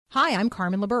Hi, I'm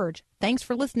Carmen LaBerge. Thanks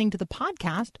for listening to the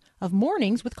podcast of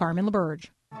Mornings with Carmen LaBerge.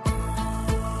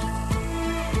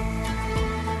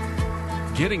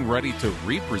 Getting ready to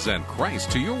represent Christ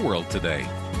to your world today.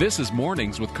 This is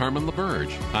Mornings with Carmen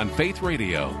LaBerge on Faith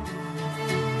Radio. If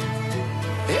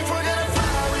we're gonna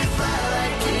fly, we fly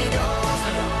like eagles.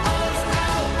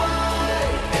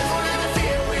 If we're gonna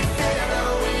fear, we fear no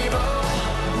evil.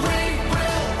 We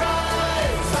will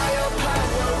rise. By your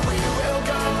power, we will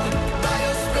go. By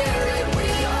your spirit, we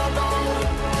are bold.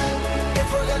 If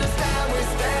we're gonna stand, we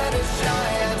stand as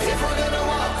giants. If we're gonna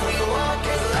walk, we walk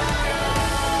as lions.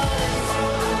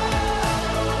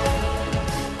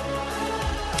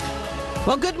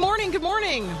 Well, good morning. Good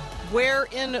morning. Where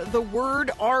in the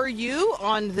Word are you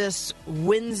on this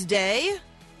Wednesday,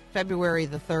 February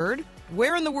the 3rd?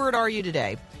 Where in the Word are you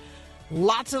today?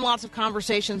 Lots and lots of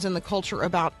conversations in the culture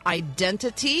about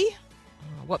identity,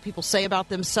 what people say about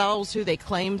themselves, who they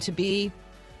claim to be,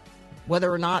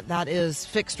 whether or not that is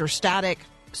fixed or static.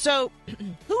 So,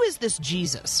 who is this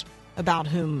Jesus about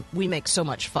whom we make so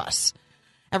much fuss?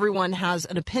 Everyone has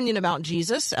an opinion about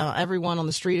Jesus. Everyone on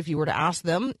the street, if you were to ask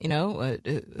them,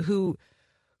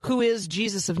 who is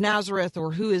Jesus of Nazareth,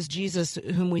 or who is Jesus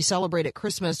whom we celebrate at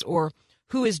Christmas, or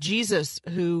who is Jesus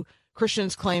who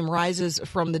Christians claim rises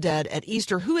from the dead at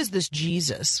Easter? Who is this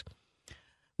Jesus?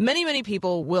 Many, many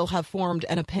people will have formed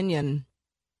an opinion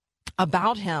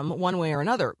about him one way or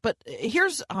another. But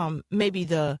here's maybe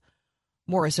the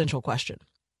more essential question.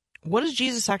 What does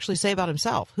Jesus actually say about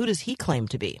himself? Who does he claim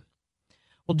to be?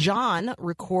 Well, John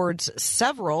records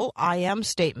several I am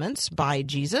statements by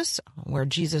Jesus, where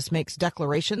Jesus makes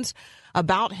declarations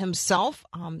about himself.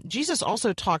 Jesus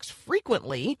also talks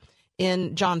frequently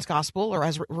in John's gospel, or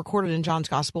as recorded in John's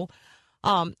gospel,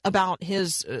 about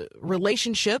his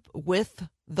relationship with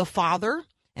the Father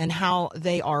and how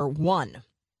they are one.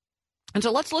 And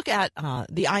so let's look at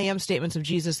the I am statements of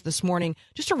Jesus this morning,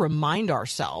 just to remind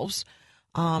ourselves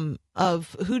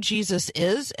of who Jesus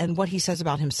is and what he says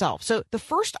about himself. So the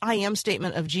first I am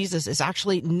statement of Jesus is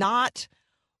actually not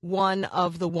one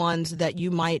of the ones that you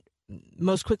might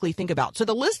most quickly think about. So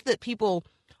the list that people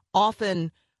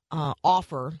often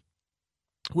offer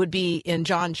would be in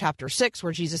John chapter 6,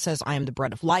 where Jesus says, I am the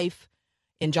bread of life.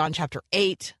 In John chapter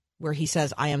 8, where he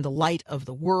says, I am the light of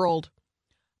the world.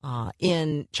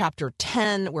 In chapter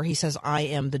 10, where he says, I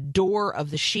am the door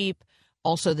of the sheep.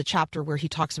 Also, the chapter where he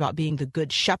talks about being the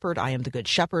good shepherd. I am the good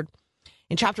shepherd.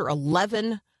 In chapter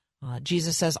 11,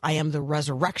 Jesus says, I am the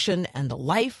resurrection and the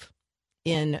life.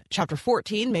 In chapter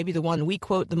 14, maybe the one we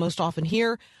quote the most often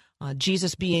here,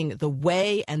 Jesus being the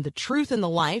way and the truth and the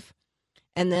life.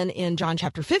 And then in John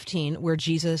chapter 15, where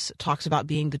Jesus talks about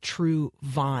being the true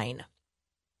vine.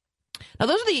 Now,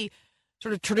 those are the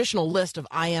sort of traditional list of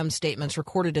I am statements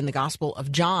recorded in the Gospel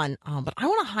of John. But I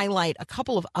want to highlight a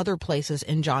couple of other places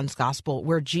in John's Gospel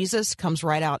where Jesus comes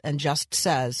right out and just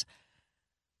says,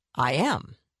 I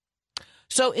am.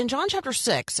 So in John chapter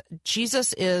 6,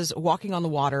 Jesus is walking on the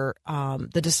water.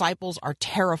 The disciples are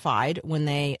terrified when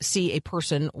they see a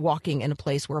person walking in a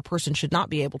place where a person should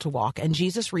not be able to walk. And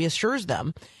Jesus reassures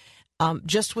them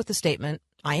just with the statement,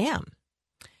 I am.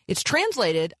 It's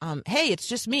translated, hey, it's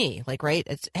just me, like, right?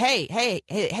 It's, hey,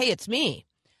 it's me.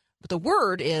 But the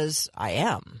word is, I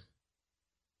am.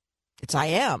 It's I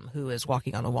am who is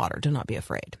walking on the water. Do not be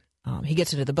afraid. He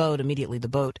gets into the boat. Immediately the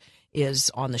boat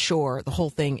is on the shore. The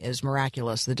whole thing is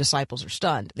miraculous. The disciples are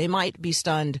stunned. They might be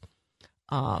stunned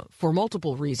for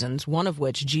multiple reasons, one of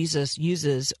which Jesus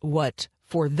uses what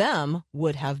for them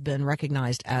would have been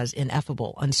recognized as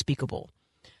ineffable, unspeakable.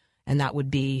 And that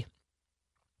would be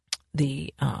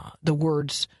the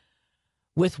words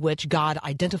with which God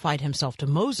identified himself to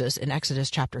Moses in Exodus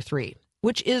chapter 3,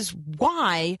 which is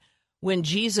why when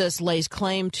Jesus lays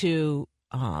claim to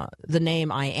the name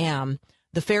I am,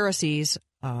 the Pharisees,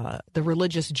 the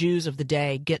religious Jews of the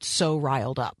day, get so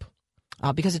riled up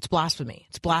because it's blasphemy.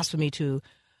 It's blasphemy to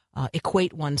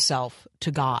equate oneself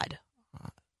to God,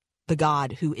 the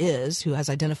God who has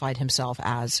identified himself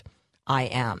as I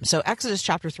am. So Exodus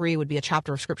chapter 3 would be a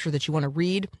chapter of scripture that you want to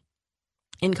read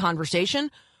in conversation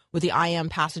with the I am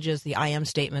passages, the I am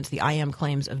statements, the I am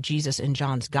claims of Jesus in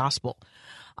John's gospel.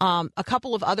 A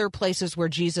couple of other places where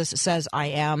Jesus says I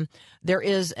am, there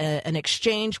is an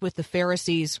exchange with the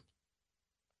Pharisees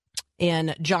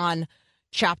in John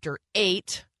chapter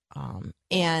 8,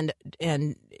 and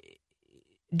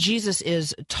Jesus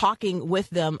is talking with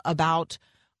them about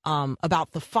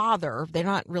the Father. They're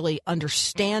not really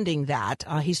understanding that.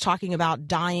 He's talking about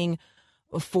dying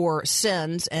for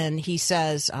sins, and he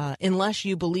says, unless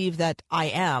you believe that I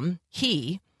am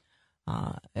he,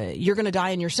 you're going to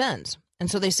die in your sins.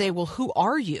 And so they say, well, who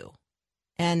are you?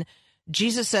 And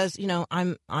Jesus says,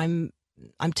 I'm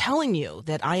telling you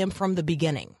that I am from the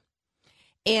beginning.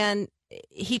 And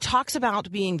he talks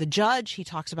about being the judge. He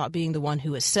talks about being the one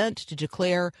who is sent to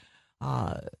declare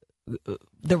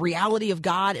the reality of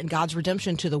God and God's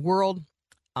redemption to the world.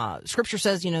 Scripture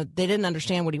says, they didn't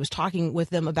understand what he was talking with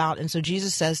them about. And so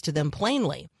Jesus says to them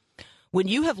plainly, when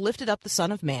you have lifted up the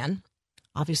Son of Man,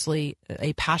 obviously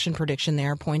a passion prediction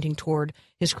there pointing toward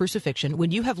his crucifixion.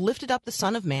 When you have lifted up the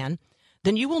Son of Man,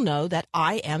 then you will know that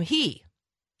I am he.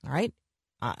 All right.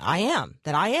 I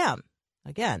am.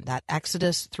 Again, that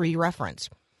Exodus 3 reference.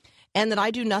 And that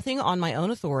I do nothing on my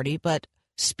own authority, but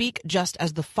speak just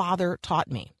as the Father taught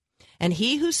me. And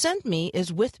he who sent me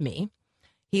is with me.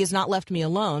 He has not left me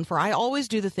alone, for I always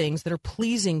do the things that are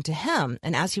pleasing to him.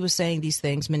 And as he was saying these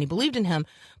things, many believed in him.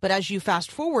 But as you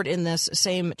fast forward in this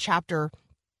same chapter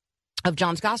of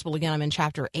John's Gospel, again, I'm in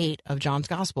chapter 8 of John's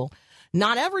Gospel,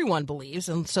 not everyone believes.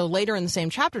 And so later in the same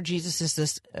chapter, Jesus is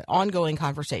this ongoing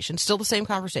conversation, still the same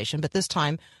conversation, but this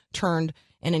time turned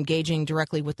and engaging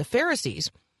directly with the Pharisees.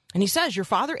 And he says, your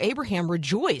father Abraham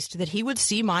rejoiced that he would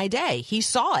see my day. He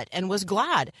saw it and was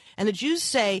glad. And the Jews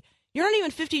say, you're not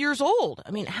even 50 years old.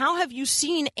 I mean, how have you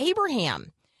seen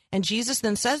Abraham? And Jesus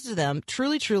then says to them,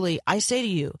 truly, truly, I say to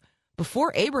you,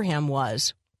 before Abraham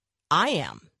was, I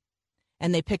am.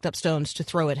 And they picked up stones to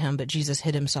throw at him, but Jesus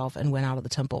hid himself and went out of the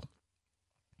temple.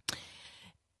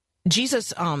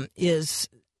 Jesus is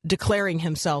declaring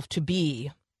himself to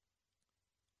be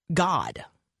God.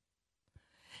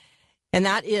 And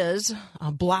that is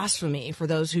a blasphemy for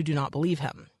those who do not believe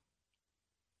him.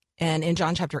 And in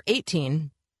John chapter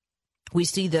 18, we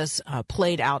see this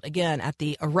played out again at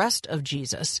the arrest of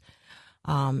Jesus.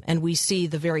 And we see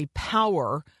the very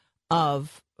power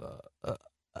of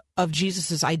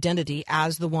Jesus' identity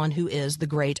as the one who is the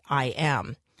great I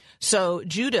am. So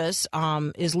Judas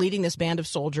is leading this band of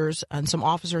soldiers and some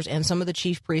officers and some of the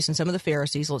chief priests and some of the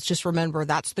Pharisees. Let's just remember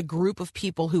that's the group of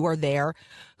people who are there,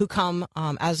 who come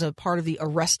as a part of the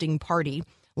arresting party,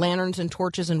 lanterns and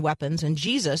torches and weapons. And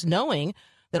Jesus, knowing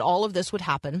that all of this would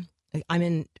happen, I'm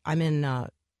in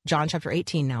John chapter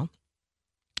 18 now.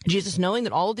 Jesus, knowing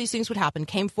that all of these things would happen,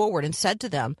 came forward and said to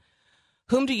them,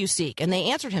 whom do you seek? And they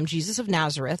answered him, Jesus of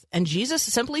Nazareth. And Jesus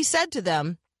simply said to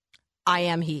them, I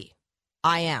am he.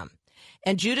 I am.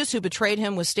 And Judas, who betrayed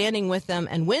him, was standing with them.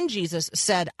 And when Jesus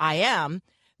said, I am,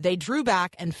 they drew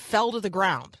back and fell to the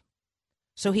ground.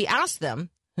 So he asked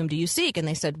them, whom do you seek? And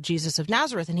they said, Jesus of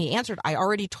Nazareth. And he answered, I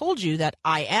already told you that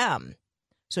I am.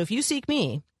 So if you seek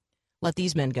me, let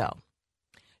these men go.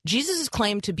 Jesus'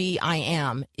 claim to be I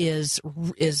am is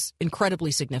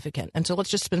incredibly significant. And so let's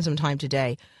just spend some time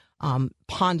today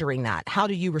pondering that. How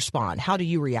do you respond? How do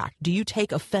you react? Do you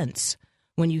take offense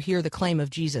when you hear the claim of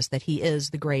Jesus that he is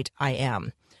the great I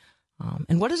am?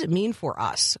 And what does it mean for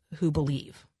us who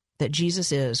believe that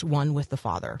Jesus is one with the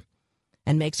Father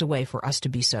and makes a way for us to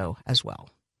be so as well?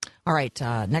 All right,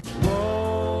 next.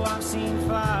 Whoa, I've seen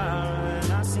fire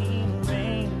and I've seen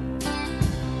rain.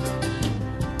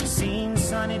 Seen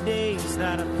sunny days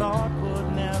that I thought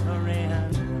would never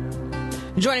end.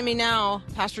 Joining me now,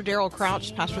 Pastor Daryl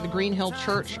Crouch, pastor of the Green Hill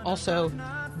Church, also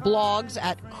blogs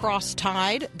at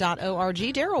crosstide.org.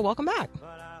 Daryl, welcome back.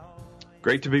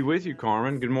 Great to be with you,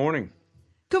 Carmen. Good morning.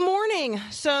 Good morning.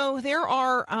 So there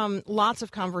are lots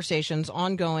of conversations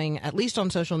ongoing, at least on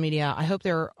social media. I hope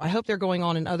they're going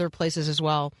on in other places as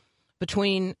well,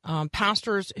 between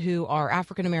pastors who are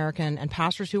African American and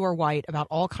pastors who are white about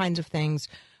all kinds of things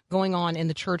going on in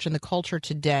the church and the culture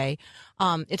today.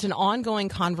 It's an ongoing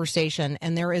conversation,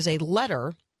 and there is a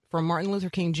letter from Martin Luther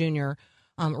King Jr.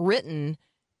 Written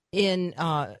in,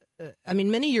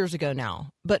 many years ago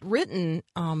now, but written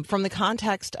from the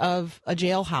context of a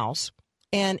jailhouse.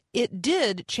 And it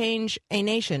did change a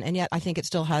nation, and yet I think it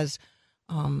still has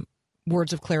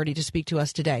words of clarity to speak to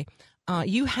us today.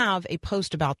 You have a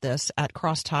post about this at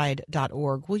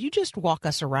crosstide.org. Will you just walk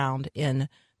us around in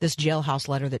this jailhouse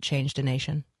letter that changed a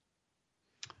nation?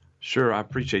 Sure, I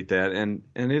appreciate that. And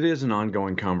it is an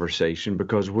ongoing conversation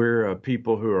because we're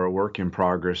people who are a work in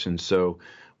progress. And so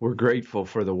we're grateful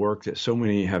for the work that so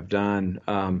many have done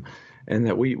and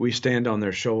that we stand on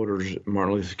their shoulders,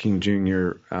 Martin Luther King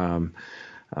Jr.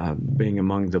 Being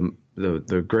among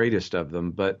the greatest of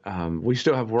them. But we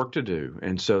still have work to do.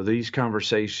 And so these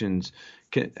conversations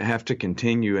have to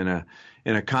continue in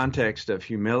a context of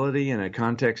humility, in a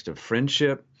context of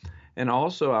friendship. And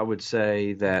also I would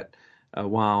say that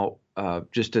while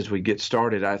just as we get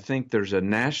started, I think there's a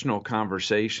national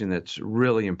conversation that's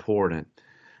really important.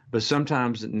 But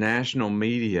sometimes national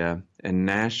media and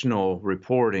national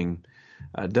reporting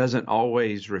doesn't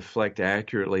always reflect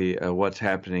accurately what's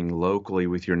happening locally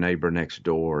with your neighbor next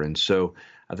door. And so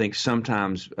I think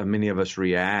sometimes many of us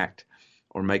react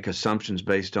or make assumptions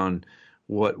based on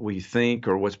what we think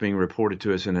or what's being reported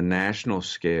to us in a national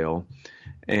scale,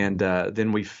 and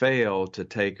then we fail to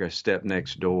take a step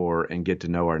next door and get to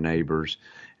know our neighbors.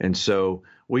 And so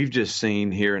we've just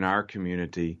seen here in our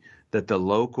community that the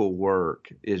local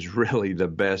work is really the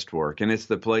best work, and it's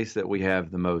the place that we have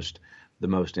the most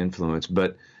influence.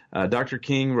 But Dr.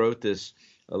 King wrote this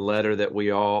a letter that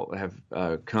we all have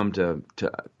come to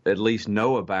at least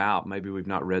know about. Maybe we've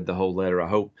not read the whole letter. I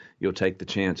hope you'll take the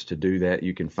chance to do that.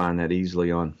 You can find that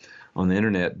easily on the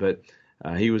internet. But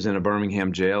he was in a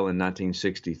Birmingham jail in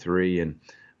 1963 and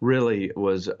really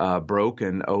was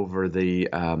broken over the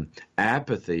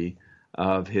apathy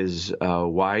of his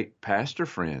white pastor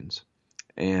friends.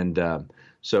 And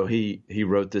so he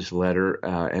wrote this letter,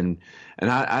 and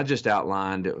I just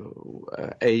outlined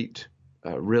 8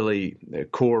 really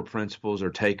core principles or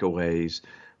takeaways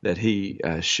that he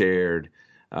shared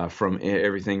from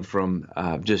everything from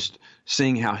just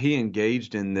seeing how he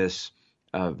engaged in this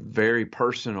very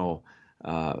personal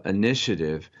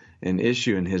initiative and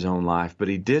issue in his own life, but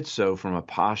he did so from a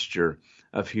posture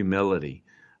of humility,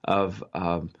 of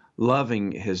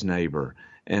loving his neighbor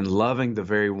and loving the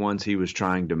very ones he was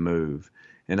trying to move.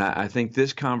 And I think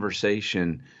this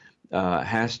conversation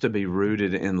has to be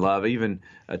rooted in love. Even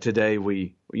today,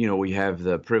 we have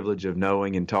the privilege of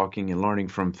knowing and talking and learning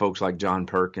from folks like John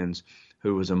Perkins,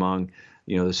 who was among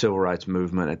the civil rights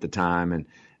movement at the time,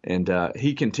 and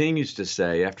he continues to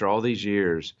say, after all these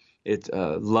years,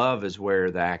 love is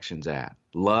where the action's at.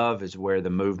 Love is where the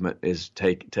movement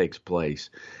takes place,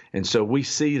 and so we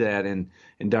see that in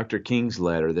Dr. King's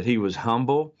letter, that he was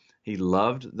humble, he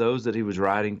loved those that he was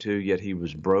writing to, yet he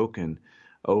was broken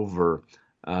over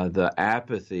the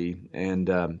apathy and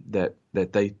that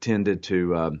they tended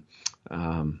to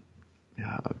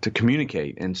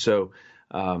communicate, and so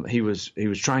he was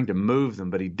trying to move them,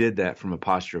 but he did that from a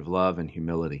posture of love and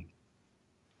humility.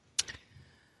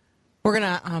 We're going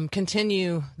to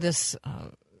continue this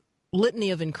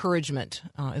litany of encouragement,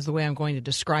 is the way I'm going to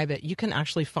describe it. You can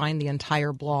actually find the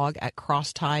entire blog at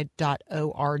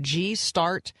crosstide.org.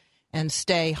 Start and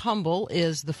Stay Humble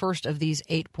is the first of these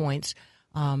 8 points.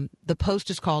 The post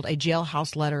is called A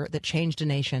Jailhouse Letter That Changed a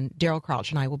Nation. Daryl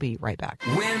Crouch and I will be right back.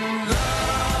 When love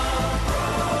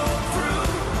broke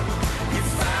through, you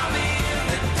found me in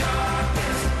the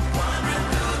darkness, wandering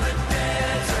through the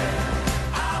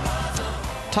desert.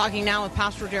 I was Talking now with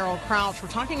Pastor Daryl Crouch. We're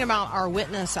talking about our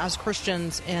witness as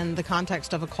Christians in the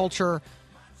context of a culture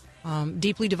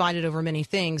deeply divided over many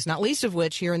things, not least of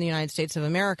which here in the United States of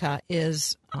America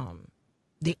is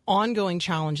the ongoing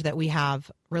challenge that we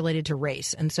have related to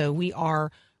race. And so we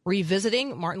are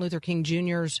revisiting Martin Luther King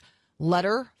Jr.'s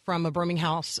letter from a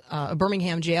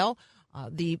Birmingham jail.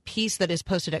 The piece that is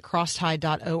posted at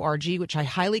crosstide.org, which I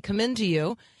highly commend to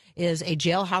you, is A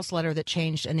Jailhouse Letter That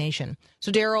Changed a Nation.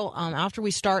 So, Daryl, after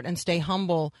we start and stay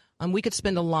humble, we could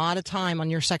spend a lot of time on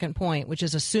your second point, which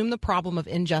is assume the problem of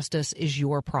injustice is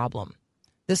your problem.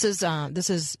 This is,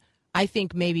 I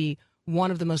think, maybe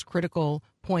one of the most critical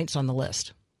points on the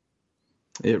list.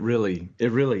 It really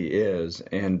is.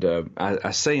 And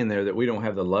I say in there that we don't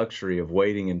have the luxury of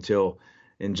waiting until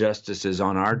injustice is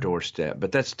on our doorstep.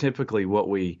 But that's typically what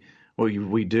we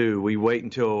do. We wait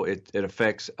until it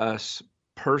affects us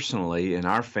personally and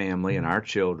our family and our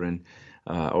children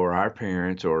or our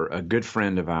parents or a good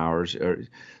friend of ours.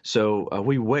 So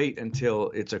we wait until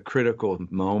it's a critical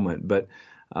moment. But,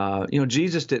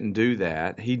 Jesus didn't do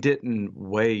that. He didn't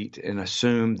wait and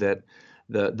assume that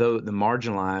the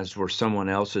marginalized were someone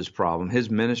else's problem. His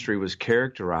ministry was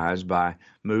characterized by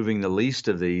moving the least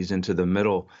of these into the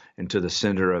middle, into the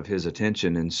center of his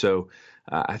attention. And so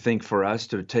I think for us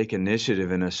to take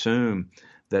initiative and assume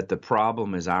that the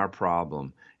problem is our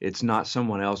problem, it's not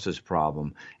someone else's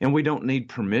problem. And we don't need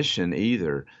permission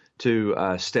either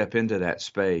to step into that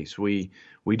space. We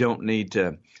don't need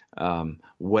to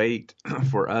wait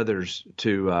for others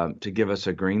to give us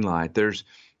a green light. There's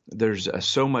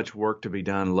so much work to be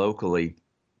done locally,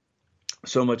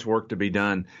 so much work to be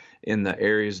done in the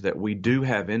areas that we do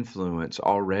have influence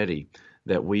already,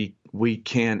 that we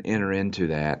can enter into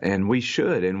that, and we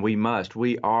should and we must.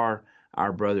 We are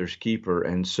our brother's keeper,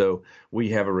 and so we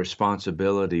have a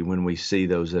responsibility when we see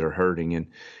those that are hurting.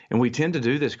 And we tend to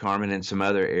do this, Carmen, in some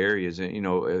other areas.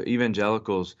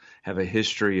 Evangelicals have a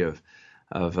history of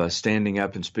standing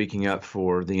up and speaking up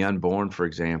for the unborn, for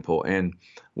example, and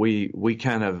we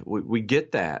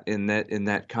get that in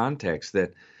that context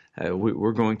that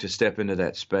we're going to step into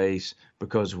that space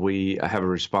because we have a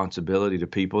responsibility to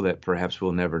people that perhaps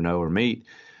we'll never know or meet.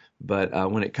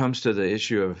 But when it comes to the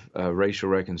issue of racial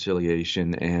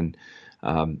reconciliation and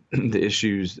the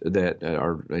issues that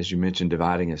are, as you mentioned,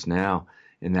 dividing us now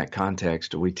in that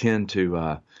context, we tend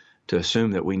to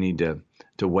assume that we need to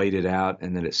wait it out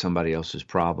and that it's somebody else's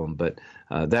problem. But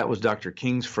that was Dr.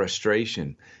 King's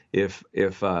frustration. If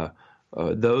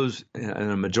those in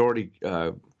a majority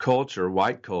culture,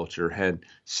 white culture, had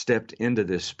stepped into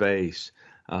this space,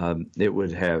 it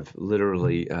would have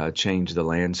literally changed the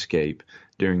landscape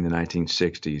during the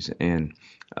 1960s and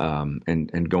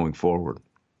going forward.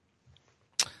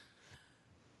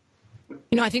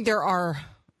 I think there are.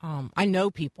 I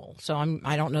know people, so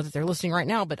I don't know that they're listening right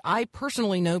now, but I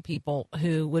personally know people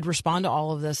who would respond to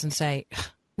all of this and say,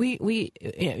 "We,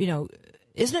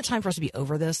 isn't it time for us to be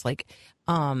over this? Like,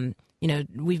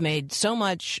 we've made so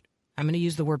much." I'm going to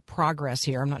use the word progress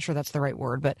here. I'm not sure that's the right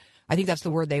word, but I think that's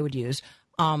the word they would use.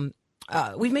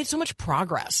 We've made so much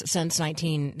progress since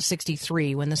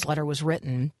 1963 when this letter was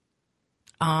written.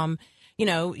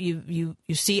 You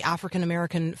see African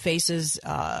American faces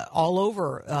all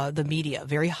over the media,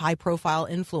 very high profile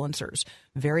influencers,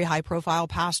 very high profile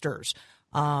pastors,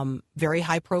 very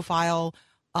high profile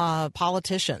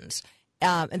politicians.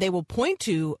 And they will point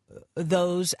to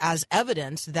those as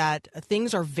evidence that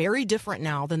things are very different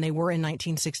now than they were in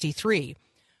 1963.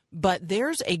 But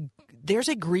there's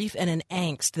a grief and an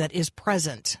angst that is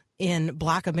present in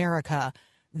Black America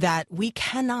that we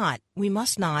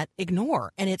must not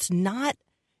ignore. And it's not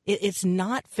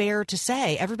fair to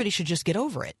say everybody should just get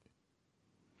over it.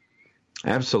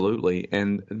 Absolutely.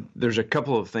 And there's a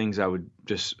couple of things I would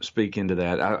just speak into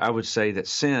that. I would say that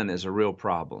sin is a real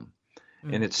problem.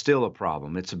 And it's still a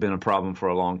problem. It's been a problem for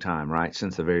a long time, right,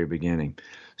 since the very beginning.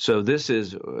 So this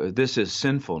is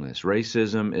sinfulness.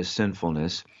 Racism is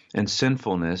sinfulness, and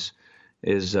sinfulness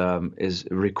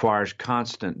requires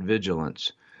constant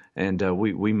vigilance. And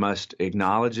we must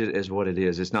acknowledge it as what it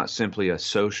is. It's not simply a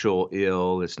social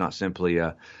ill. It's not simply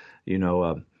an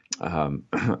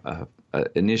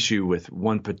issue with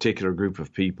one particular group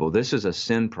of people. This is a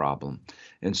sin problem.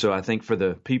 And so I think for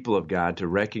the people of God to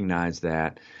recognize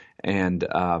that and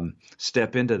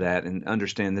step into that and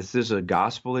understand this is a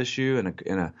gospel issue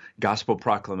and a gospel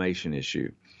proclamation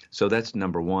issue. So that's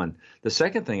number one. The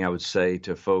second thing I would say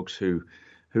to folks who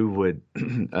would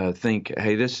think,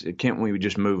 hey, can't we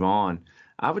just move on?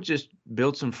 I would just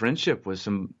build some friendship with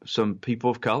some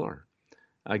people of color,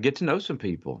 get to know some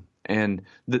people. And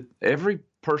every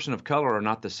person of color are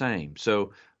not the same.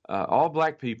 So all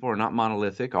Black people are not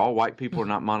monolithic. All white people are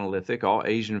not monolithic. All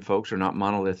Asian folks are not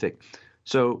monolithic.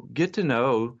 So get to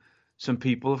know some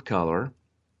people of color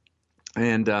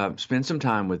and spend some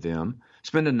time with them.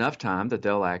 Spend enough time that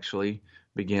they'll actually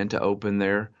begin to open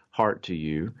their heart to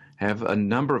you. Have a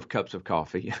number of cups of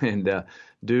coffee and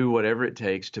do whatever it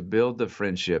takes to build the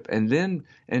friendship. And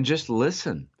just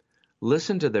listen.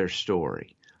 Listen to their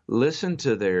story. Listen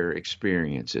to their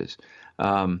experiences.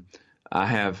 I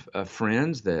have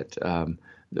friends that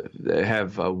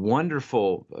have a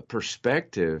wonderful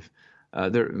perspective.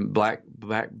 They're black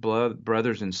blood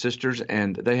brothers and sisters,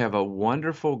 and they have a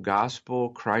wonderful gospel,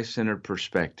 Christ-centered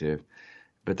perspective,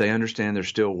 but they understand there's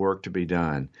still work to be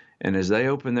done. And as they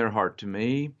open their heart to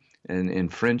me and in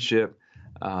friendship,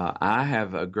 I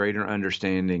have a greater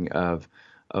understanding of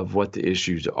what the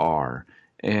issues are.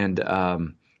 And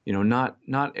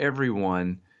not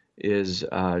everyone is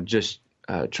just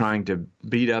trying to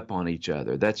beat up on each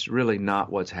other. That's really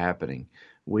not what's happening.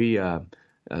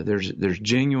 There's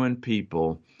genuine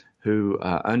people who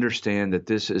understand that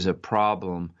this is a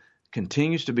problem,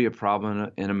 continues to be a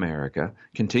problem in America,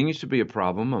 continues to be a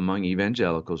problem among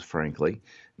evangelicals, frankly,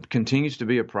 continues to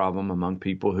be a problem among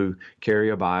people who carry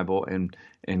a Bible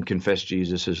and confess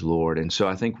Jesus as Lord. And so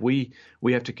I think we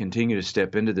have to continue to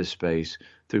step into this space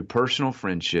through personal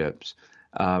friendships,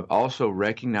 also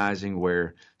recognizing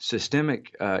where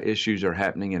systemic issues are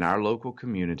happening in our local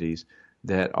communities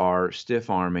that are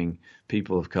stiff-arming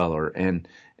people of color, and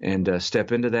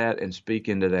step into that and speak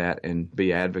into that and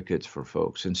be advocates for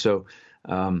folks. And so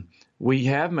we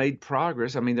have made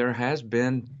progress. I mean, there has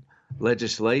been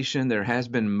legislation, there has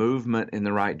been movement in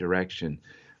the right direction,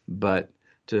 but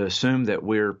to assume that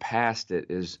we're past it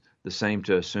is the same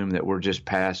to assume that we're just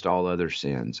past all other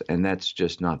sins, and that's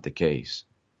just not the case.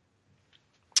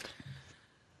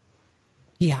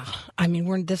 Yeah, I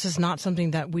mean, this is not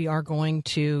something that we are going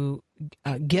to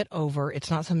get over. It's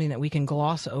not something that we can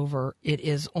gloss over. It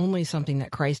is only something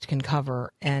that Christ can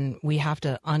cover, and we have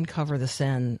to uncover the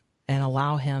sin and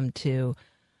allow him to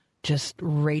just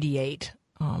radiate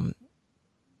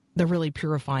the really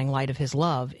purifying light of his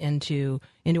love into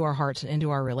our hearts and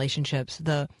into our relationships.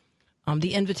 The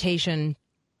invitation,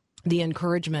 the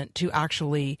encouragement to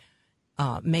actually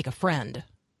make a friend,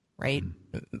 right?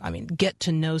 get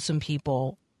to know some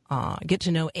people, get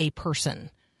to know a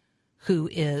person who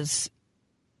is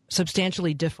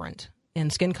substantially different in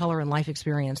skin color and life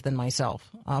experience than myself,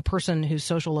 a person whose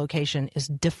social location is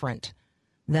different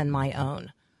than my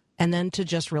own, and then to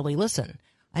just really listen.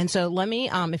 And so let me,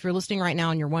 if you're listening right now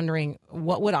and you're wondering,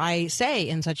 what would I say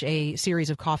in such a series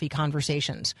of coffee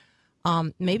conversations?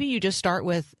 Maybe you just start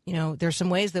with, there's some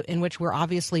ways in which we're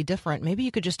obviously different. Maybe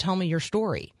you could just tell me your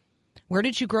story. Where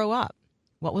did you grow up?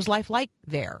 What was life like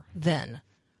there then?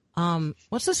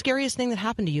 What's the scariest thing that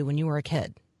happened to you when you were a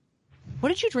kid? What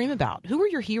did you dream about? Who were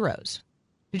your heroes?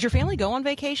 Did your family go on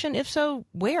vacation? If so,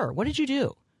 where? What did you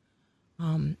do?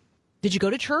 Did you go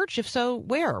to church? If so,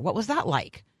 where? What was that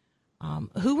like?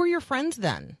 Who were your friends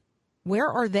then? Where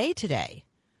are they today?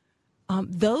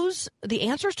 The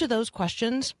answers to those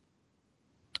questions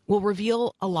will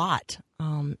reveal a lot.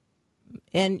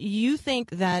 And you think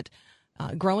that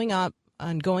growing up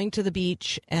and going to the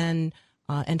beach and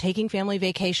taking family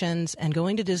vacations and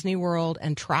going to Disney World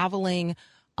and traveling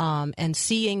and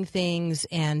seeing things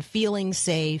and feeling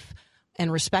safe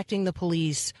and respecting the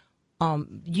police,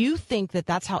 you think that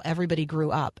that's how everybody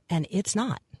grew up, and it's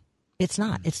not. It's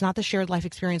not. It's not the shared life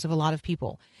experience of a lot of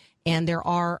people. And there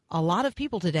are a lot of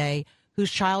people today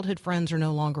whose childhood friends are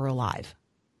no longer alive.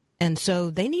 And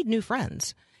so they need new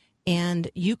friends. And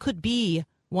you could be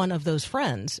one of those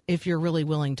friends if you're really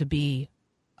willing to be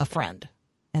a friend.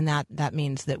 And that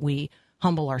means that we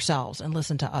humble ourselves and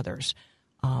listen to others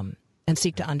and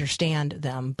seek to understand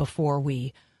them before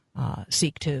we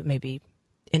seek to maybe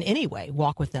in any way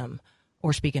walk with them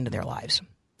or speak into their lives.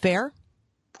 Fair?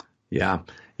 Yeah.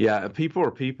 People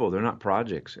are people. They're not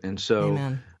projects. And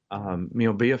so,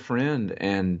 be a friend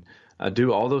and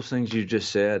do all those things you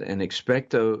just said, and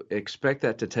expect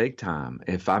that to take time.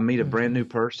 If I meet a brand new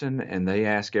person and they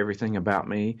ask everything about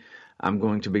me, I'm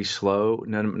going to be slow,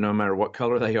 no matter what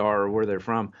color they are or where they're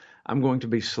from. I'm going to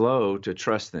be slow to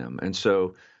trust them. And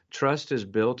so trust is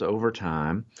built over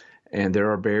time, and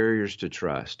there are barriers to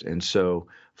trust. And so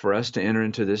for us to enter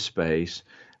into this space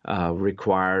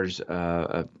requires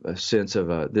a sense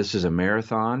of this is a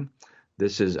marathon.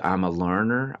 I'm a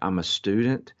learner. I'm a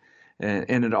student.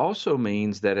 And it also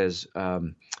means that as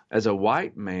a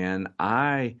white man,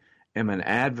 I am an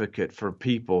advocate for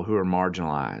people who are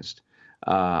marginalized.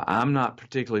 I'm not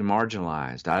particularly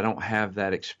marginalized. I don't have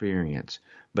that experience,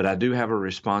 but I do have a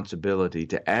responsibility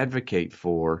to advocate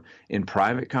for, in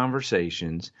private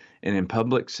conversations and in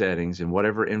public settings and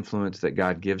whatever influence that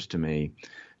God gives to me,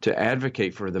 to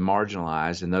advocate for the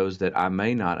marginalized and those that I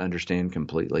may not understand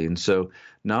completely. And so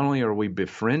not only are we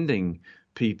befriending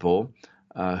people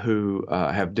who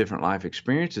have different life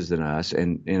experiences than us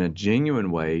and in a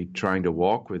genuine way trying to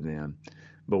walk with them,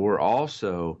 but we're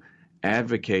also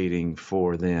advocating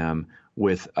for them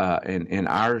with in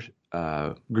our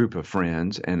group of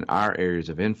friends and our areas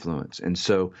of influence. And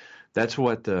so that's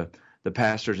what the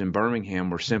pastors in Birmingham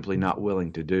were simply not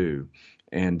willing to do.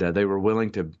 And they were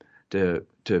willing to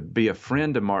be a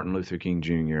friend to Martin Luther King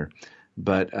Jr.,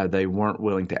 but they weren't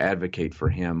willing to advocate for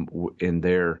him in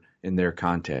their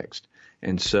context.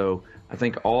 And so I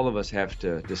think all of us have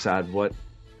to decide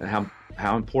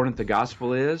how important the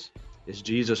gospel is. Is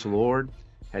Jesus Lord?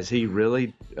 Has he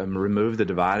really removed the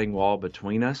dividing wall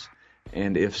between us?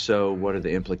 And if so, what are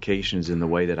the implications in the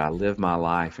way that I live my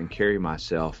life and carry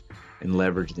myself and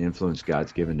leverage the influence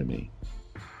God's given to me?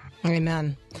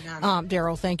 Amen.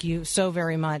 Daryl, thank you so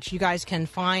very much. You guys can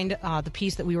find the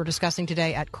piece that we were discussing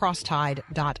today at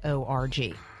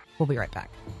crosstide.org. We'll be right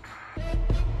back.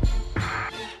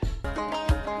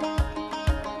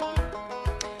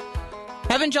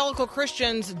 Evangelical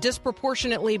Christians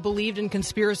disproportionately believed in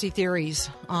conspiracy theories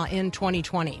in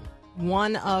 2020.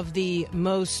 One of the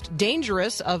most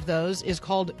dangerous of those is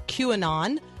called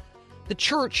QAnon. The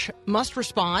church must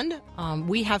respond.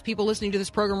 We have people listening to this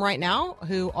program right now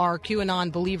who are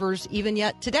QAnon believers even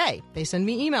yet today. They send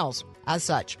me emails as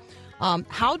such.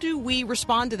 How do we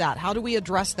respond to that? How do we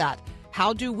address that?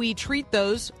 How do we treat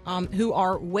those who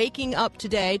are waking up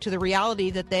today to the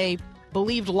reality that they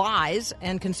believed lies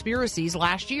and conspiracies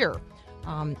last year?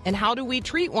 And how do we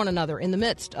treat one another in the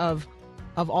midst of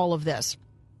all of this?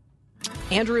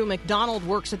 Andrew McDonald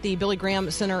works at the Billy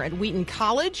Graham Center at Wheaton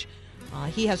College.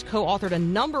 He has co-authored a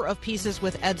number of pieces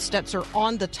with Ed Stetzer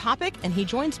on the topic, and he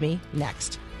joins me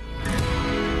next.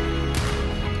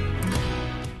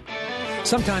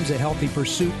 Sometimes a healthy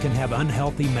pursuit can have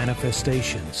unhealthy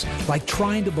manifestations, like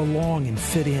trying to belong and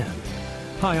fit in.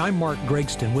 Hi, I'm Mark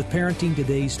Gregston with Parenting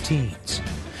Today's Teens.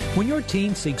 When your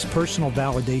teen seeks personal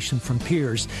validation from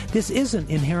peers, this isn't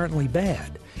inherently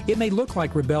bad. It may look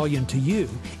like rebellion to you.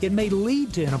 It may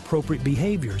lead to inappropriate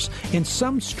behaviors and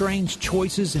some strange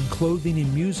choices in clothing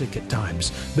and music at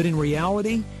times. But in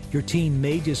reality, your teen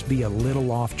may just be a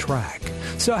little off track.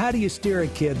 So how do you steer a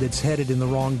kid that's headed in the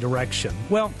wrong direction?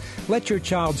 Well, let your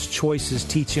child's choices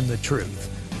teach him the truth.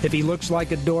 If he looks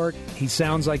like a dork, he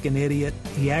sounds like an idiot,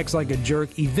 he acts like a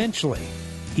jerk, eventually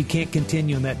he can't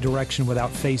continue in that direction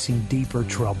without facing deeper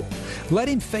trouble. Let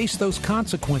him face those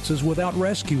consequences without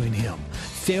rescuing him.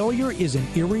 Failure is an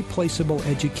irreplaceable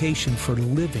education for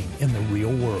living in the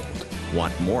real world.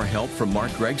 Want more help from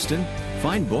Mark Gregston?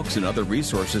 Find books and other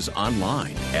resources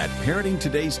online at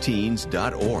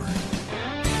parentingtodaysteens.org.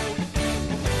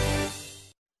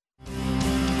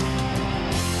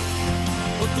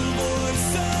 But the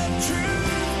voice of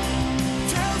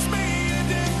truth tells me a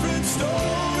different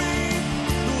story.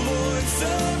 The voice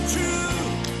of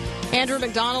truth. Andrew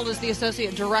McDonald is the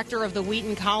Associate Director of the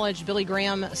Wheaton College Billy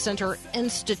Graham Center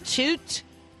Institute,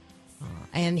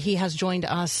 and he has joined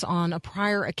us on a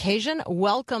prior occasion.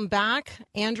 Welcome back,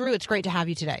 Andrew. It's great to have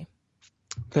you today.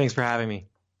 Thanks for having me.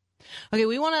 Okay,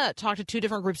 we want to talk to two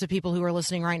different groups of people who are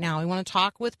listening right now. We want to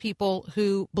talk with people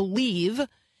who believe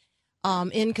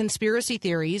in conspiracy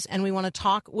theories, and we want to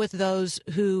talk with those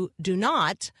who do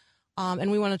not,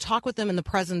 and we want to talk with them in the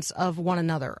presence of one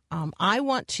another. I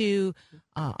want to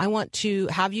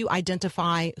have you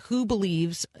identify who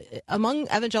believes among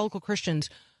evangelical Christians,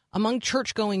 among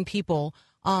church-going people,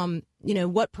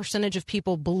 what percentage of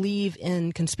people believe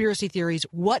in conspiracy theories,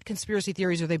 what conspiracy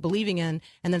theories are they believing in,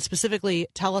 and then specifically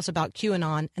tell us about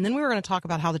QAnon, and then we were going to talk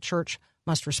about how the church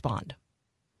must respond.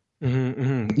 Mm-hmm,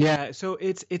 mm-hmm. Yeah, so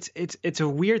it's a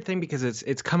weird thing because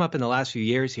it's come up in the last few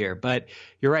years here, but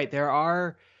you're right. There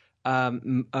are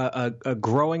a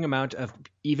growing amount of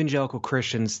evangelical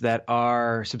Christians that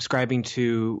are subscribing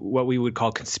to what we would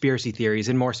call conspiracy theories,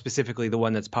 and more specifically, the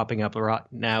one that's popping up right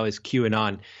now is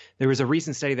QAnon. There was a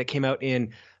recent study that came out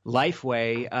in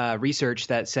Lifeway research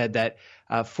that said that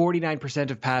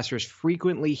 49% of pastors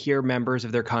frequently hear members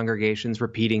of their congregations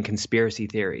repeating conspiracy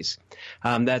theories.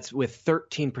 That's with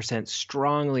 13%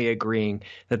 strongly agreeing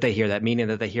that they hear that, meaning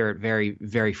that they hear it very,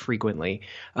 very frequently.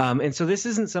 And so this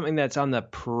isn't something that's on the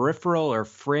peripheral or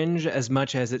fringe as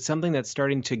much as it's something that's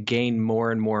starting to gain more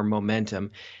and more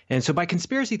momentum. And so by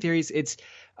conspiracy theories, it's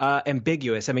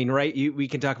ambiguous. I mean, right? We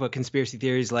can talk about conspiracy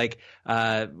theories like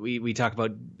we talk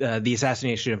about the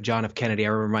assassination of John F. Kennedy. I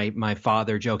remember my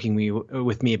father joking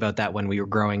with me about that when we were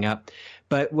growing up.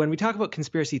 But when we talk about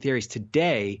conspiracy theories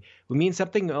today, we mean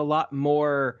something a lot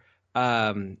more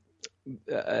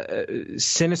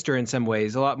sinister in some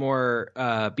ways, a lot more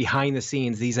behind the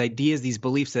scenes, these ideas, these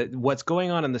beliefs that what's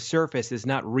going on the surface is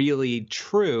not really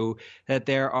true, that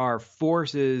there are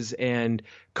forces and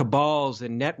cabals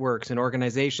and networks and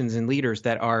organizations and leaders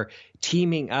that are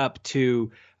teaming up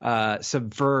to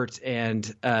subvert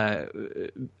and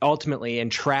ultimately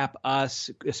entrap us,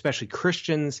 especially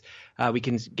Christians. We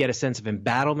can get a sense of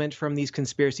embattlement from these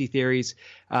conspiracy theories.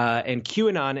 And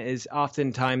QAnon is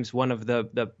oftentimes one of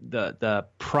the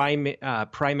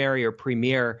primary or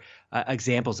premier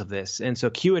examples of this. And so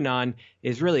QAnon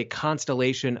is really a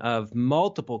constellation of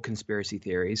multiple conspiracy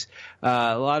theories,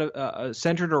 a lot of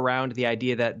centered around the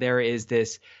idea that there is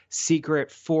this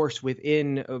secret force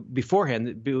within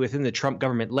the Trump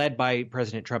government, led by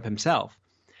President Trump himself,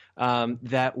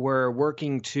 that were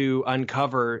working to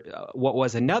uncover what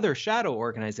was another shadow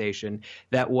organization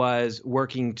that was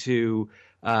working to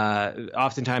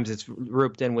oftentimes it's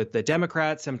roped in with the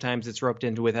Democrats, sometimes it's roped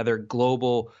into with other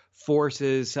global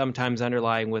forces, sometimes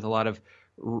underlying with a lot of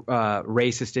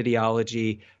racist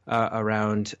ideology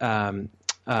around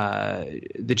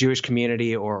the Jewish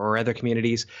community or other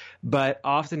communities. But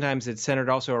oftentimes it's centered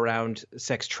also around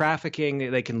sex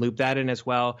trafficking. They can loop that in as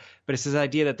well. But it's this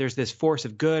idea that there's this force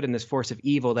of good and this force of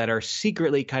evil that are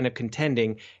secretly kind of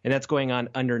contending, and that's going on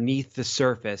underneath the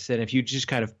surface. And if you just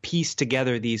kind of piece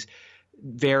together these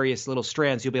various little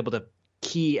strands, you'll be able to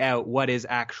key out what is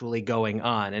actually going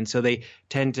on. And so they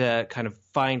tend to kind of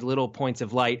find little points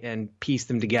of light and piece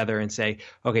them together and say,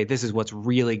 okay, this is what's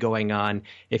really going on,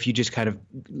 if you just kind of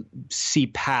see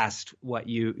past what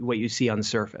you see on the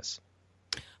surface.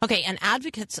 Okay, and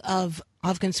advocates of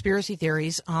conspiracy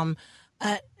theories, and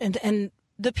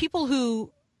the people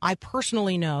who I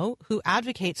personally know who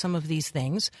advocate some of these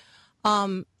things,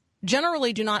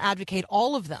 generally do not advocate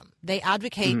all of them. They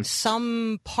advocate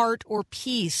some part or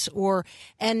piece,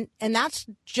 and that's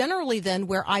generally then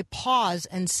where I pause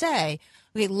and say,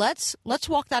 okay, let's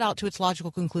walk that out to its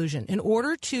logical conclusion. In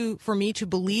order for me to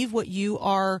believe what you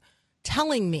are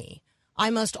telling me, I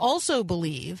must also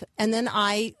believe, and then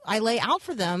I lay out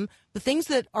for them the things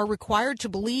that are required to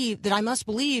believe, that I must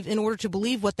believe in order to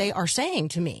believe what they are saying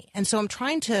to me. And so I'm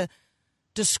trying to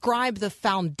describe the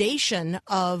foundation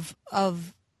of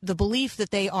the belief that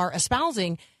they are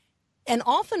espousing. And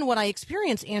often what I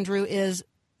experience, Andrew, is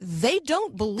they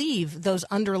don't believe those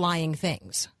underlying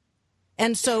things.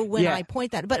 And so when I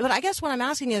point that, but I guess what I'm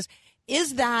asking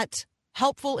is that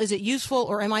helpful? Is it useful?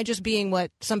 Or am I just being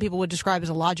what some people would describe as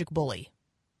a logic bully?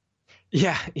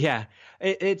 Yeah.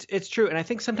 It's true. And I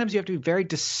think sometimes you have to be very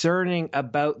discerning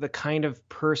about the kind of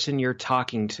person you're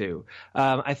talking to.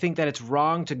 I think that it's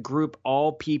wrong to group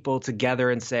all people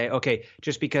together and say, okay,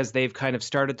 just because they've kind of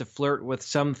started to flirt with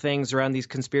some things around these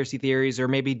conspiracy theories, or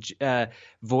maybe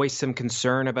voice some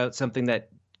concern about something that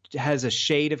has a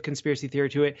shade of conspiracy theory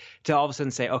to it, to all of a sudden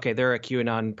say, okay, they're a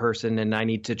QAnon person and I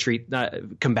need to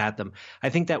combat them. I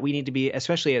think that we need to be,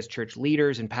 especially as church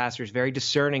leaders and pastors, very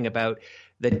discerning about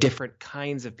the different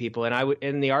kinds of people. And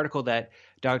in the article that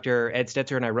Dr. Ed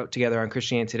Stetzer and I wrote together on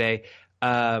Christianity Today,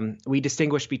 we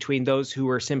distinguish between those who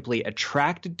were simply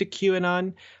attracted to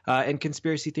QAnon and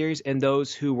conspiracy theories, and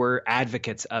those who were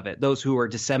advocates of it, those who were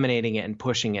disseminating it and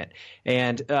pushing it.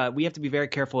 And we have to be very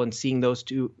careful in seeing those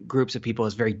two groups of people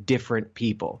as very different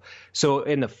people. So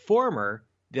in the former,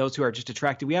 those who are just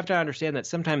attracted, we have to understand that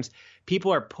sometimes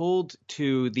people are pulled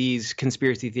to these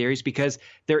conspiracy theories because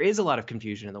there is a lot of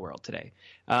confusion in the world today.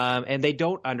 And they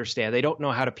don't understand. They don't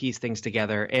know how to piece things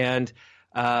together. And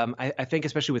I think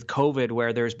especially with COVID,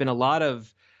 where there's been a lot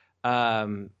of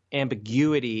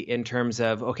ambiguity in terms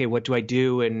of, okay, what do I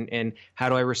do and how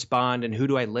do I respond and who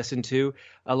do I listen to?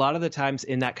 A lot of the times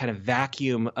in that kind of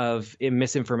vacuum of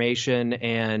misinformation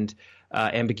and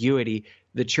ambiguity,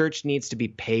 the church needs to be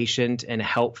patient and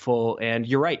helpful. And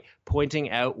you're right,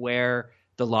 pointing out where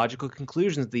the logical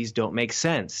conclusions of these don't make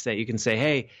sense, that you can say,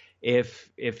 hey, if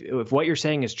what you're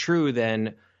saying is true,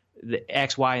 then the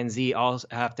X, Y, and Z all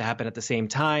have to happen at the same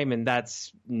time, and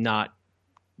that's not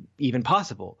even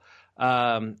possible.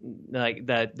 Like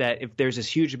that if there's this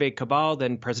huge big cabal,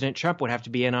 then President Trump would have to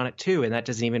be in on it too, and that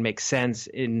doesn't even make sense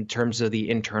in terms of the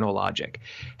internal logic.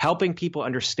 Helping people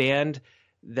understand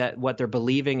that what they're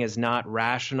believing is not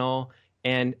rational,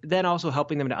 and then also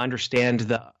helping them to understand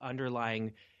the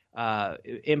underlying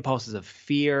impulses of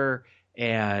fear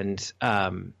and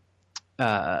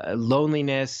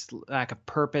loneliness, lack of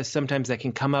purpose, sometimes that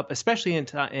can come up, especially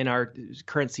in our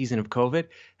current season of COVID.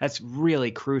 That's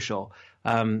really crucial.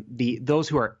 Those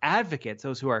who are advocates,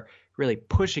 those who are really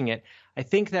pushing it, I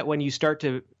think that when you start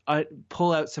to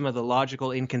pull out some of the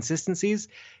logical inconsistencies,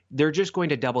 they're just going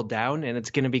to double down, and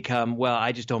it's going to become, well,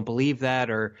 I just don't believe that,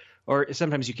 or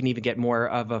sometimes you can even get more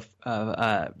of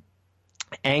a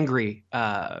angry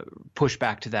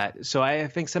pushback to that. So I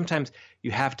think sometimes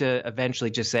you have to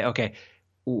eventually just say, okay,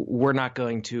 we're not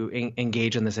going to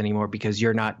engage in this anymore because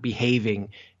you're not behaving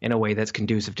in a way that's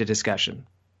conducive to discussion.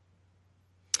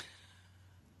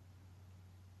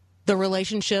 The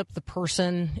relationship, the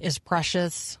person is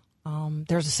precious.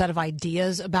 There's a set of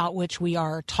ideas about which we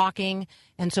are talking.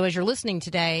 And so as you're listening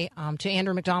today to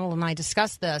Andrew McDonald and I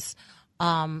discuss this,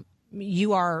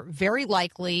 you are very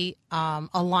likely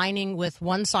aligning with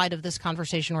one side of this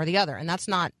conversation or the other. And that's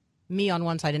not me on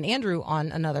one side and Andrew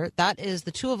on another. That is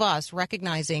the two of us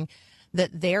recognizing that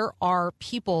there are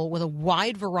people with a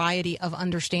wide variety of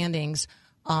understandings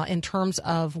in terms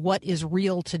of what is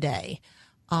real today.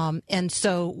 And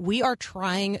so we are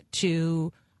trying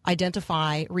to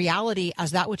identify reality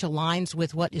as that which aligns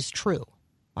with what is true,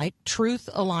 right? Truth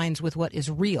aligns with what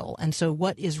is real. And so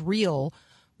what is real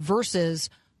versus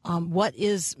what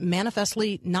is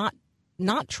manifestly not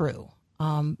true,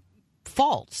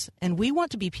 false. And we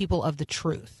want to be people of the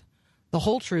truth, the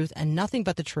whole truth and nothing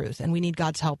but the truth. And we need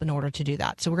God's help in order to do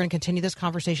that. So we're going to continue this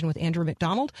conversation with Andrew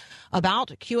McDonald about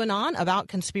QAnon, about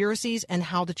conspiracies, and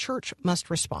how the church must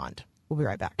respond. We'll be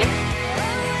right back.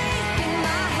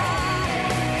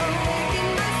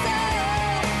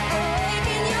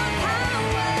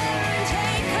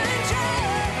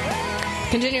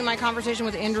 Continuing my conversation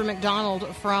with Andrew McDonald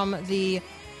from the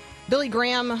Billy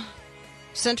Graham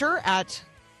Center at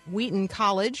Wheaton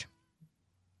College.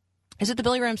 Is it the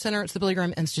Billy Graham Center? It's the Billy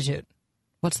Graham Institute.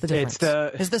 What's the difference?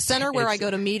 Is the center where I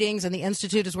go to meetings and the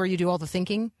institute is where you do all the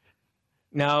thinking?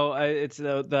 No, it's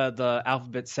the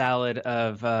alphabet salad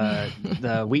of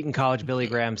the Wheaton College Billy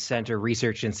Graham Center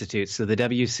Research Institute, so the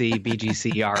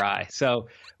WCBGCRI. So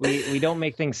we don't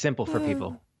make things simple for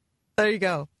people. There you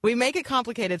go. We make it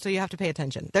complicated, so you have to pay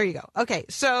attention. There you go. Okay,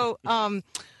 so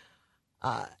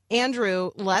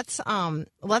Andrew, let's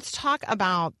talk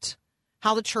about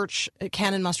how the church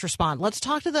can and must respond. Let's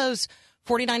talk to those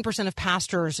 49% of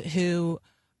pastors who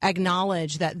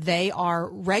acknowledge that they are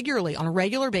regularly, on a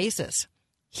regular basis,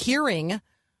 hearing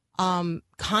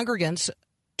congregants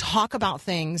talk about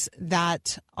things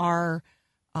that are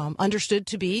understood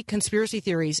to be conspiracy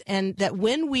theories, and that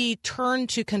when we turn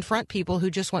to confront people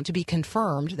who just want to be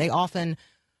confirmed, they often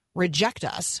reject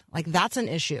us. Like, that's an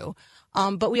issue.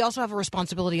 But we also have a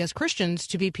responsibility as Christians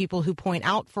to be people who point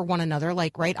out for one another,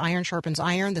 like, right, iron sharpens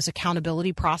iron, this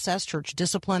accountability process, church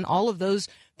discipline, all of those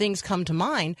things come to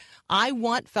mind. I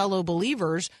want fellow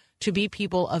believers to be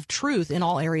people of truth in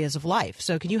all areas of life.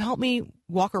 So can you help me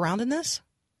walk around in this?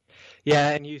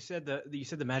 Yeah, and you said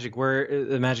the magic word,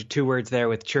 the magic two words there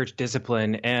with church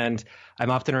discipline, and I'm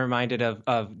often reminded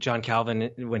of John Calvin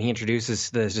when he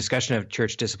introduces the discussion of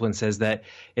church discipline, says that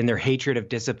in their hatred of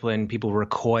discipline, people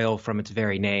recoil from its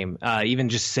very name. Even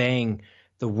just saying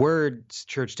the words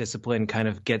church discipline kind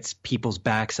of gets people's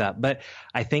backs up. But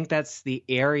I think that's the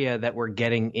area that we're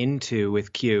getting into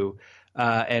with Q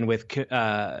and with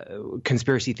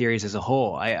conspiracy theories as a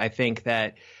whole. I think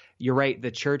that you're right. The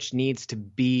church needs to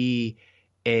be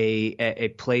a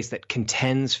place that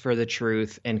contends for the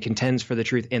truth and contends for the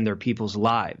truth in their people's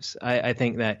lives. I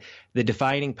think that the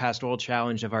defining pastoral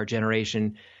challenge of our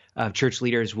generation of church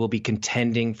leaders will be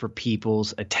contending for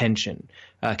people's attention,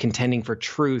 contending for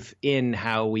truth in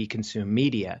how we consume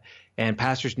media. And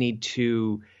pastors need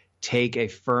to take a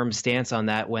firm stance on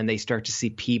that when they start to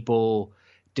see people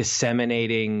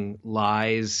disseminating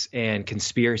lies and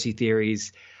conspiracy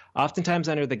theories, oftentimes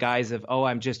under the guise of, oh,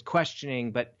 I'm just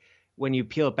questioning. But when you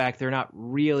peel it back, they're not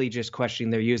really just questioning.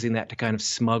 They're using that to kind of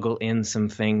smuggle in some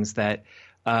things that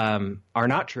are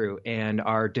not true and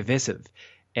are divisive.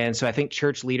 And so I think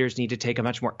church leaders need to take a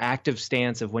much more active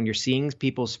stance of when you're seeing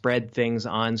people spread things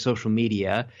on social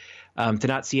media, to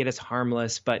not see it as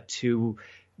harmless, but to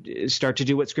start to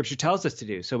do what Scripture tells us to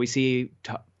do. So we see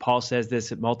Paul says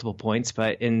this at multiple points,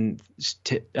 but in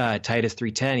Titus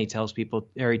 3:10,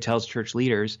 he tells church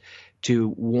leaders to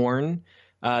warn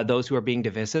those who are being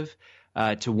divisive,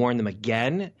 to warn them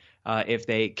again if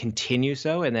they continue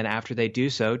so, and then after they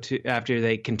do so, after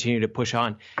they continue to push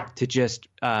on, to just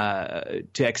to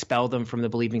expel them from the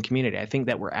believing community. I think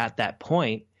that we're at that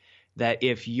point that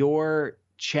if you're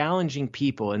challenging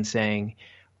people and saying,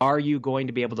 are you going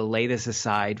to be able to lay this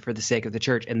aside for the sake of the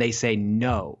church? And they say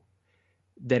no,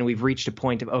 then we've reached a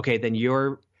point of, okay, then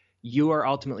you are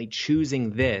ultimately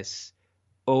choosing this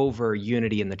over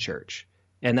unity in the church.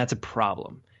 And that's a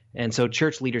problem. And so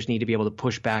church leaders need to be able to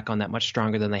push back on that much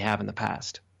stronger than they have in the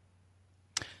past.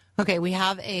 Okay, we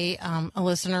have a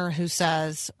listener who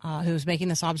says, who's making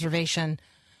this observation,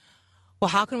 well,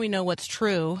 how can we know what's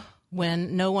true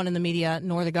when no one in the media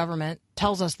nor the government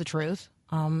tells us the truth?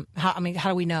 How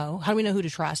do we know? How do we know who to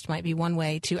trust? Might be one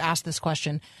way to ask this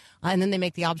question. And then they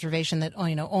make the observation that,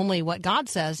 only what God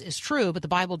says is true, but the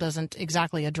Bible doesn't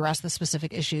exactly address the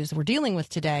specific issues that we're dealing with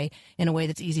today in a way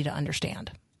that's easy to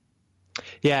understand.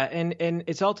 Yeah, and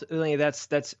it's ultimately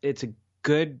it's a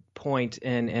good point,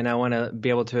 and I want to be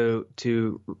able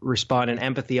to respond in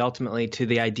empathy ultimately to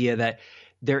the idea that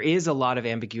there is a lot of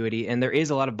ambiguity and there is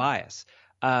a lot of bias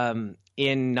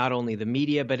in not only the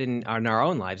media, but in our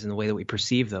own lives, in the way that we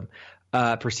perceive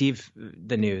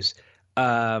the news.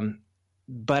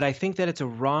 But I think that it's a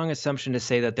wrong assumption to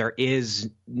say that there is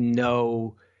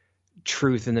no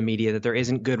truth in the media, that there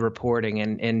isn't good reporting.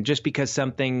 And just because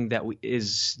something that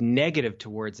is negative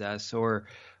towards us or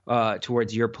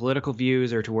towards your political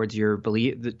views or towards your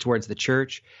belief, towards the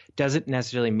church, doesn't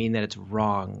necessarily mean that it's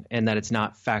wrong and that it's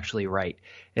not factually right.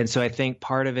 And so I think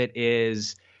part of it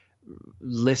is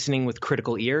listening with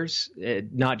critical ears,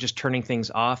 not just turning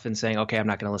things off and saying, okay, I'm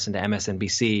not going to listen to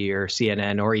MSNBC or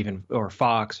CNN or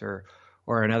Fox or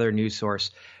another news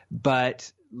source,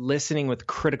 but listening with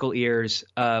critical ears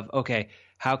of, okay,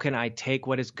 how can I take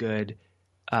what is good,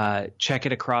 check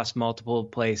it across multiple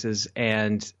places,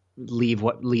 and leave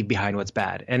behind what's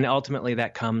bad. And ultimately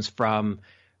that comes from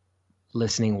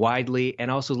listening widely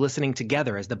and also listening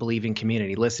together as the believing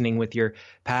community, listening with your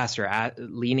pastor,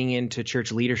 leaning into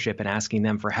church leadership and asking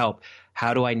them for help.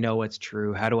 How do I know what's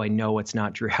true? How do I know what's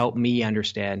not true? Help me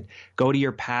understand. Go to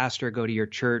your pastor, go to your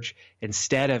church,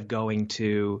 instead of going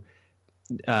to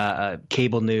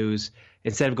cable news,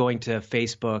 instead of going to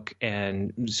Facebook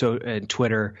and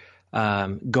Twitter,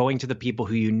 going to the people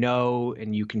who you know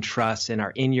and you can trust and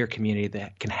are in your community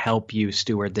that can help you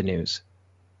steward the news.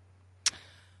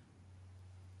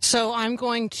 So I'm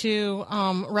going to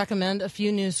recommend a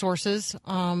few news sources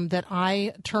that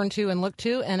I turn to and look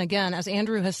to. And again, as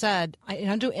Andrew has said, I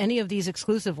don't do any of these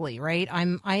exclusively, right?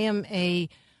 I am a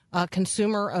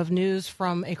consumer of news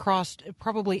from across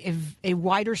probably a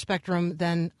wider spectrum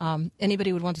than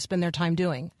anybody would want to spend their time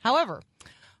doing. However,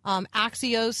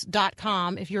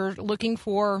 Axios.com, if you're looking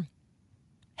for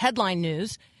headline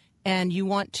news and you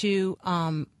want to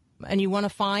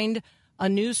find a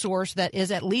news source that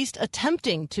is at least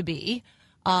attempting to be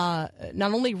not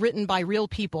only written by real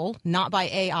people, not by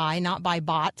AI, not by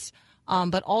bots,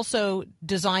 but also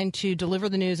designed to deliver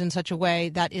the news in such a way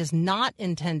that is not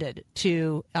intended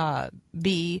to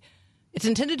be. It's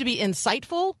intended to be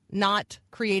insightful, not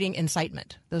creating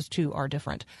incitement. Those two are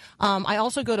different. I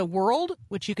also go to World,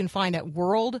 which you can find at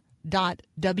world.wng.org.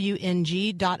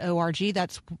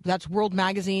 That's World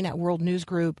Magazine at World News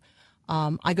Group.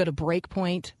 I go to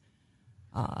Breakpoint,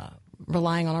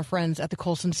 relying on our friends at the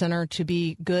Colson Center to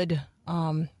be good,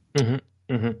 right,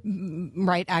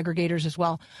 aggregators as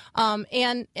well.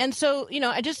 And so,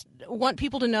 I just want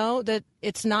people to know that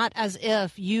it's not as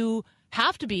if you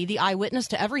have to be the eyewitness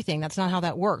to everything. That's not how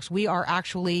that works. We are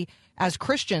actually, as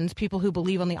Christians, people who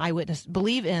believe in the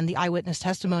eyewitness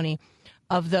testimony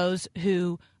of those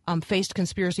who faced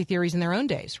conspiracy theories in their own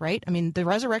days, right? I mean, the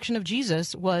resurrection of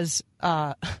Jesus was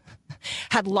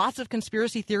had lots of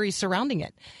conspiracy theories surrounding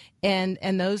it, and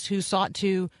those who sought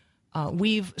to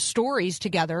weave stories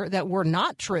together that were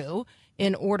not true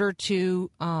in order to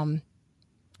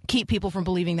keep people from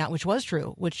believing that which was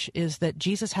true, which is that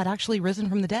Jesus had actually risen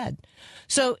from the dead.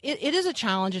 So it is a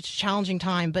challenge. It's a challenging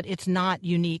time, but it's not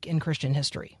unique in Christian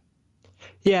history.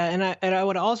 Yeah, and I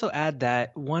would also add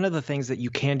that one of the things that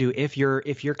you can do if you're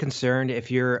concerned,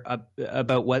 if you're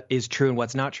about what is true and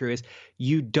what's not true, is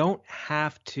you don't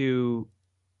have to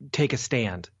take a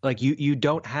stand. Like you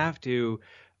don't have to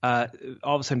all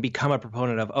of a sudden become a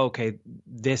proponent of, okay,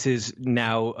 this is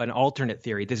now an alternate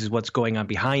theory. This is what's going on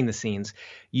behind the scenes.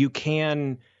 You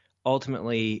can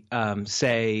ultimately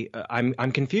say,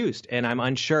 I'm confused and I'm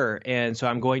unsure. And so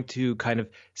I'm going to kind of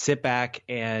sit back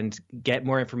and get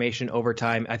more information over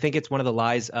time. I think it's one of the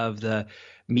lies of the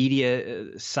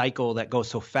media cycle that goes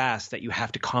so fast that you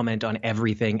have to comment on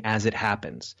everything as it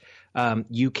happens.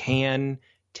 You can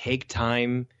take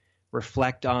time,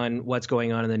 reflect on what's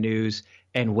going on in the news,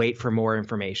 and wait for more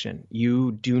information.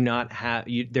 You do not have,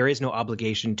 there is no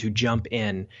obligation to jump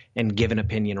in and give an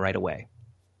opinion right away.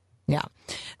 Yeah.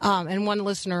 And one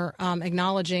listener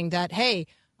acknowledging that, hey,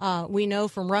 we know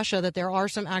from Russia that there are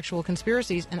some actual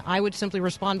conspiracies. And I would simply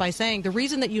respond by saying the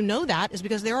reason that you know that is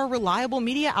because there are reliable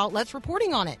media outlets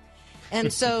reporting on it.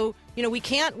 And so, we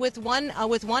can't with one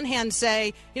hand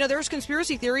say, there's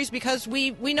conspiracy theories because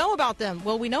we know about them.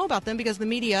 Well, we know about them because the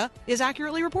media is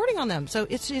accurately reporting on them. So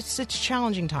it's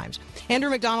challenging times. Andrew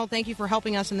McDonald, thank you for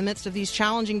helping us in the midst of these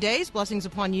challenging days. Blessings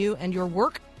upon you and your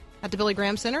work at the Billy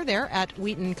Graham Center there at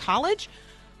Wheaton College.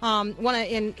 Want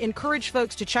to encourage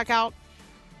folks to check out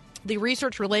the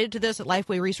research related to this at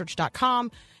lifewayresearch.com.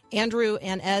 Andrew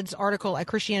and Ed's article at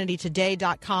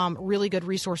christianitytoday.com. Really good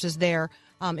resources there.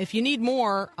 If you need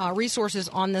more resources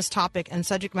on this topic and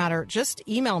subject matter, just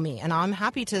email me, and I'm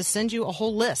happy to send you a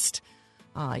whole list.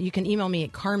 You can email me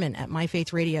at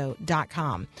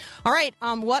carmen@myfaithradio.com. All right.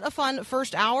 What a fun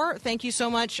first hour. Thank you so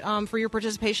much for your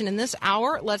participation in this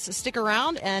hour. Let's stick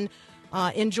around and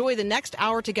enjoy the next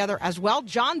hour together as well.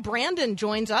 John Brandon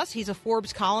joins us. He's a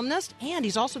Forbes columnist, and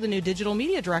he's also the new digital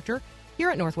media director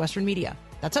here at Northwestern Media.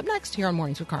 That's up next here on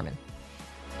Mornings with Carmen.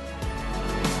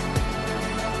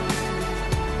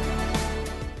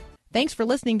 Thanks for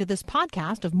listening to this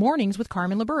podcast of Mornings with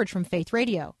Carmen LaBerge from Faith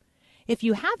Radio. If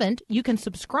you haven't, you can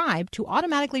subscribe to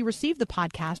automatically receive the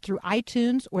podcast through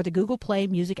iTunes or the Google Play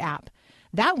Music app.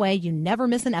 That way you never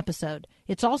miss an episode.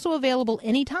 It's also available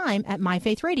anytime at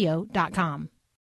myfaithradio.com.